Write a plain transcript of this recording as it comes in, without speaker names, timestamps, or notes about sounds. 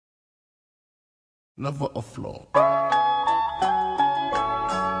never a flaw.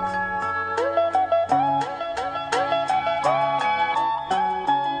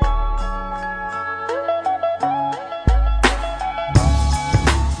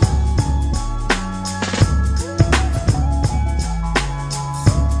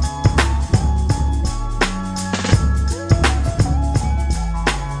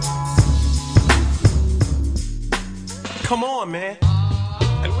 Come on, man.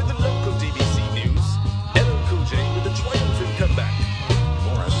 And with the local DBC news, LL Cool J with a triumphant comeback.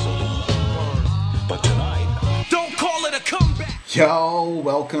 But tonight, don't call it a comeback. Yo,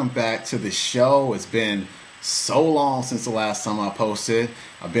 welcome back to the show. It's been so long since the last time I posted.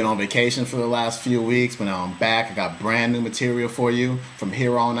 I've been on vacation for the last few weeks, but now I'm back. I got brand new material for you. From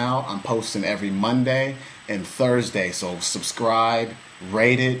here on out, I'm posting every Monday and Thursday. So subscribe,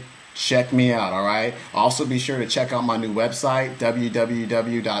 rate it, check me out, all right? Also, be sure to check out my new website,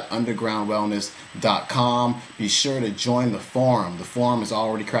 www.undergroundwellness.com. Be sure to join the forum. The forum is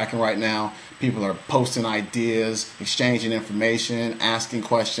already cracking right now. People are posting ideas, exchanging information, asking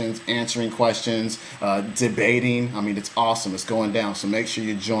questions, answering questions, debating. I mean, it's awesome. It's going down, so make sure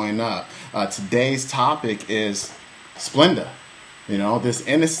you join up. Today's topic is Splenda. You know, this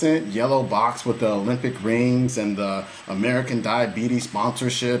innocent yellow box with the Olympic rings and the American diabetes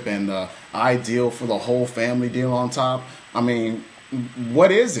sponsorship and the ideal for the whole family deal on top. I mean,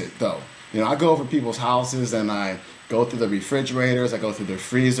 what is it though? You know, I go over people's houses and I go through the refrigerators, I go through their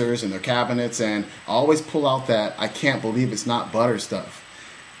freezers and their cabinets, and I always pull out that I can't believe it's not butter stuff.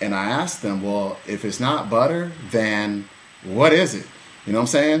 And I ask them, well, if it's not butter, then what is it? You know what I'm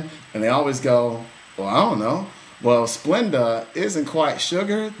saying? And they always go, well, I don't know. Well, Splenda isn't quite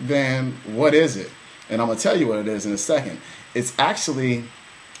sugar, then what is it? And I'm going to tell you what it is in a second. It's actually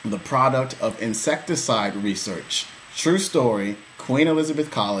the product of insecticide research. True story, Queen Elizabeth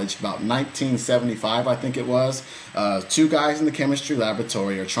College, about 1975, I think it was. Two guys in the chemistry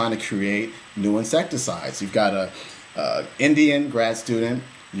laboratory are trying to create new insecticides. You've got a Indian grad student,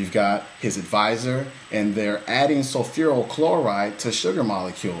 you've got his advisor, and they're adding sulfuryl chloride to sugar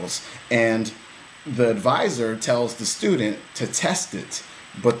molecules. And the advisor tells the student to test it,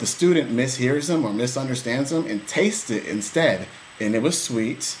 but the student mishears him or misunderstands him and tastes it instead. And it was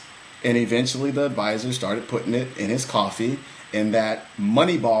sweet. And eventually the advisor started putting it in his coffee, and that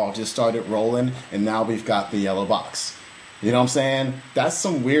money ball just started rolling, and now we've got the yellow box. You know what I'm saying? That's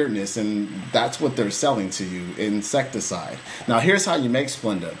some weirdness, and that's what they're selling to you, insecticide. Now here's how you make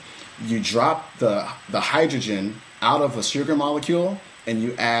Splenda. You drop the hydrogen out of a sugar molecule and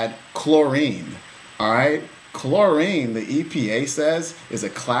you add chlorine. All right, chlorine, the EPA says, is a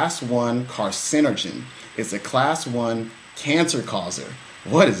class 1 carcinogen. It's a class 1 cancer causer.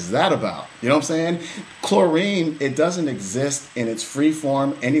 What is that about? You know what I'm saying? Chlorine, it doesn't exist in its free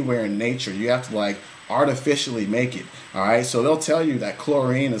form anywhere in nature. You have to artificially make it. All right, so they'll tell you that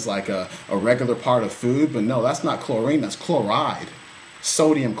chlorine is like a regular part of food, but no, that's not chlorine, that's chloride.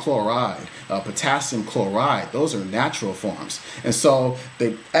 Sodium chloride, potassium chloride, those are natural forms. And so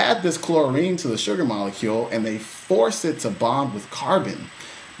they add this chlorine to the sugar molecule and they force it to bond with carbon.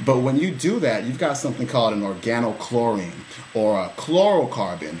 But when you do that, you've got something called an organochlorine or a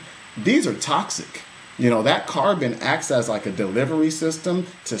chlorocarbon. These are toxic. You know, that carbon acts as like a delivery system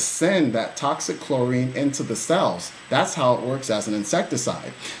to send that toxic chlorine into the cells. That's how it works as an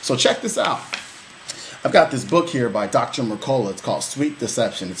insecticide. So check this out. I've got this book here by Dr. Mercola. It's called Sweet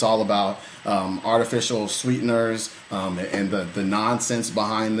Deception. It's all about artificial sweeteners and the nonsense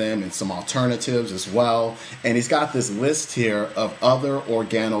behind them and some alternatives as well. And he's got this list here of other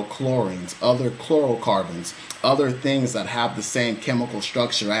organochlorines, other chlorocarbons, other things that have the same chemical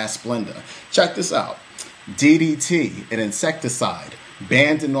structure as Splenda. Check this out. DDT, an insecticide,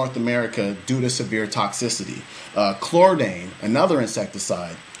 banned in North America due to severe toxicity. Chlordane, another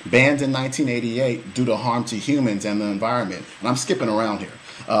insecticide, banned in 1988 due to harm to humans and the environment. And I'm skipping around here.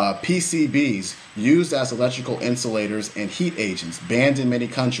 PCBs, used as electrical insulators and heat agents, banned in many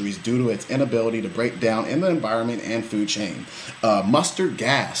countries due to its inability to break down in the environment and food chain. Mustard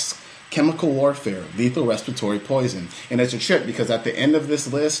gas, chemical warfare, lethal respiratory poison. And it's a trip because at the end of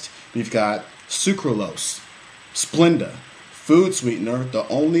this list, we've got sucralose, Splenda, food sweetener, the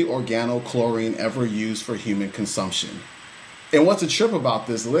only organochlorine ever used for human consumption. And what's a trip about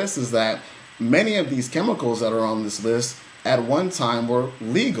this list is that many of these chemicals that are on this list at one time were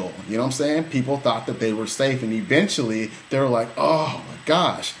legal. You know what I'm saying? People thought that they were safe, and eventually they were like, oh my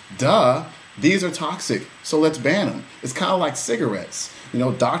gosh, duh, these are toxic, so let's ban them. It's kind of like cigarettes. You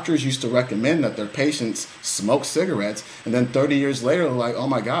know, doctors used to recommend that their patients smoke cigarettes, and then 30 years later, they're like, oh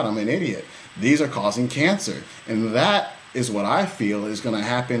my God, I'm an idiot. These are causing cancer. And that is what I feel is going to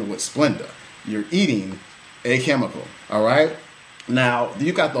happen with Splenda. you're eating a chemical, all right? Now,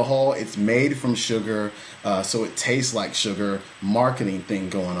 you got the whole it's made from sugar, so it tastes like sugar marketing thing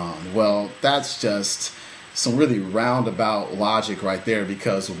going on. Well, that's just some really roundabout logic right there,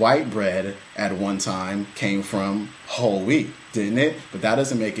 because white bread at one time came from whole wheat, didn't it? But that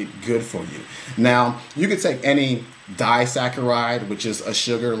doesn't make it good for you. Now, you could take any disaccharide, which is a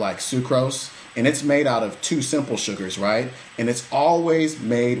sugar like sucrose, and it's made out of two simple sugars, right? And it's always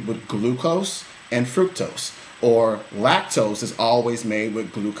made with glucose and fructose. Or lactose is always made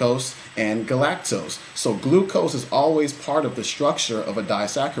with glucose and galactose. So glucose is always part of the structure of a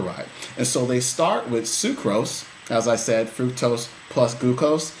disaccharide. And so they start with sucrose, as I said, fructose plus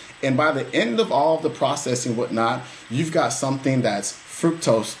glucose. And by the end of all of the processing and whatnot, you've got something that's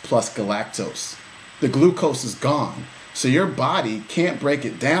fructose plus galactose. The glucose is gone. So your body can't break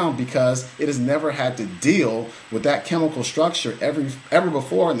it down because it has never had to deal with that chemical structure ever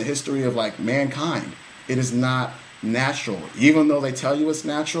before in the history of like mankind. It is not natural. Even though they tell you it's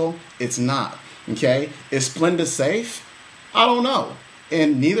natural, it's not. Okay? Is Splenda safe? I don't know.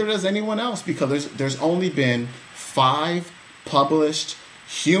 And neither does anyone else, because there's only been 5 published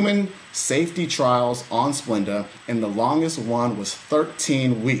human safety trials on Splenda, and the longest one was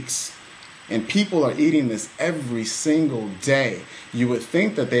 13 weeks. And people are eating this every single day. You would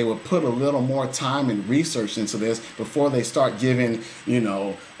think that they would put a little more time and research into this before they start giving,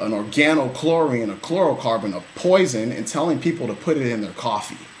 an organochlorine, a chlorocarbon, a poison, and telling people to put it in their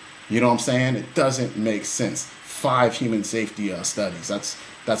coffee. You know what I'm saying? It doesn't make sense. 5 human safety studies.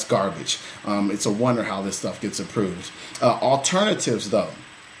 That's garbage. It's a wonder how this stuff gets approved. Alternatives, though.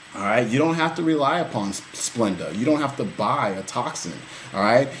 All right, you don't have to rely upon Splenda. You don't have to buy a toxin. All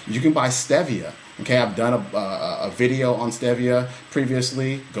right, you can buy stevia. Okay, I've done a video on stevia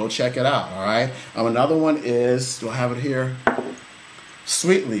previously. Go check it out. All right. Another one is, do I have it here?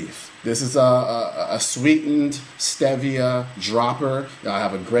 Sweet leaf. This is a sweetened stevia dropper. I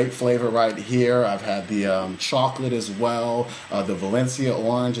have a great flavor right here. I've had the chocolate as well. The Valencia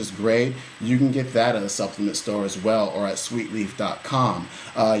orange is great. You can get that at a supplement store as well, or at sweetleaf.com.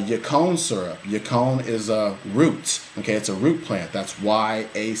 Yacon syrup. Yacon is a root. Okay, it's a root plant. That's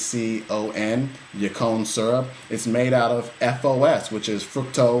YACON. Yacon syrup. It's made out of FOS, which is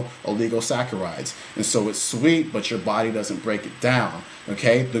fructose oligosaccharides. And so it's sweet, but your body doesn't break it down.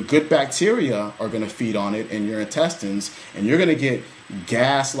 Okay, the good bacteria are going to feed on it in your intestines, and you're going to get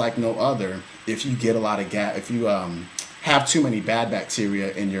gas like no other if you get a lot of gas, if you have too many bad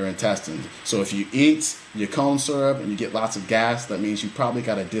bacteria in your intestines. So if you eat Yacon syrup and you get lots of gas, that means you probably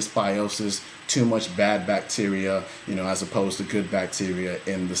got a dysbiosis, too much bad bacteria, as opposed to good bacteria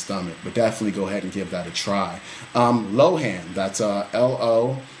in the stomach. But definitely go ahead and give that a try. Lohan, that's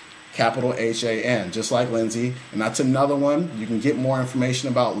LO. Capital HAN, just like Lindsay. And that's another one. You can get more information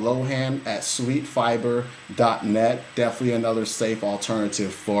about Lohan at sweetfiber.net. Definitely another safe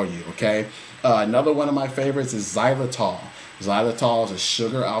alternative for you, okay? Another one of my favorites is xylitol. Xylitol is a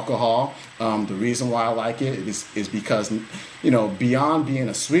sugar alcohol. The reason why I like it is because, beyond being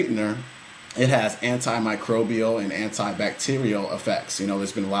a sweetener, it has antimicrobial and antibacterial effects.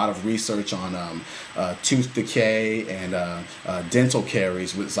 There's been a lot of research on tooth decay and dental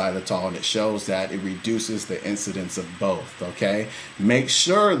caries with xylitol, and it shows that it reduces the incidence of both, okay? Make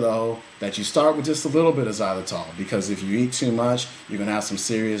sure, though, that you start with just a little bit of xylitol, because if you eat too much, you're going to have some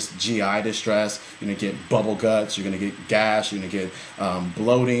serious GI distress. You're going to get bubble guts. You're going to get gas. You're going to get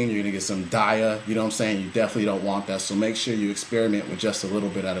bloating. You're going to get some diarrhea. You know what I'm saying? You definitely don't want that, so make sure you experiment with just a little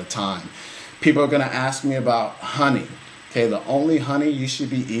bit at a time. People are going to ask me about honey. Okay, the only honey you should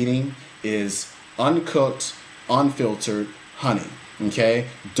be eating is uncooked, unfiltered honey. Okay,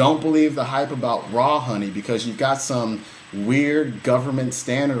 don't believe the hype about raw honey, because you've got some weird government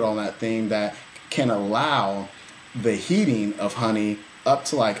standard on that thing that can allow the heating of honey up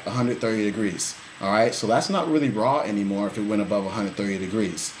to like 130 degrees. All right, so that's not really raw anymore if it went above 130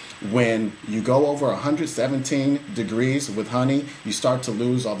 degrees. When you go over 117 degrees with honey, you start to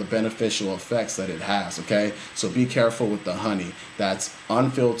lose all the beneficial effects that it has, okay? So be careful with the honey. That's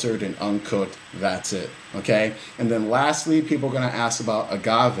unfiltered and uncooked. That's it, okay? And then lastly, people are going to ask about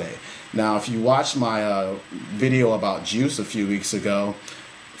agave. Now, if you watched my video about juice a few weeks ago,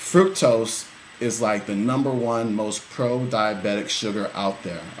 fructose is like the #1 most pro-diabetic sugar out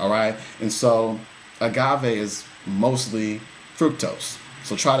there, all right? And so agave is mostly fructose.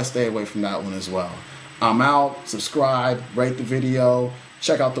 So try to stay away from that one as well. I'm out. Subscribe, rate the video,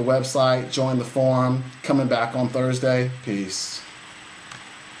 check out the website, join the forum. Coming back on Thursday. Peace.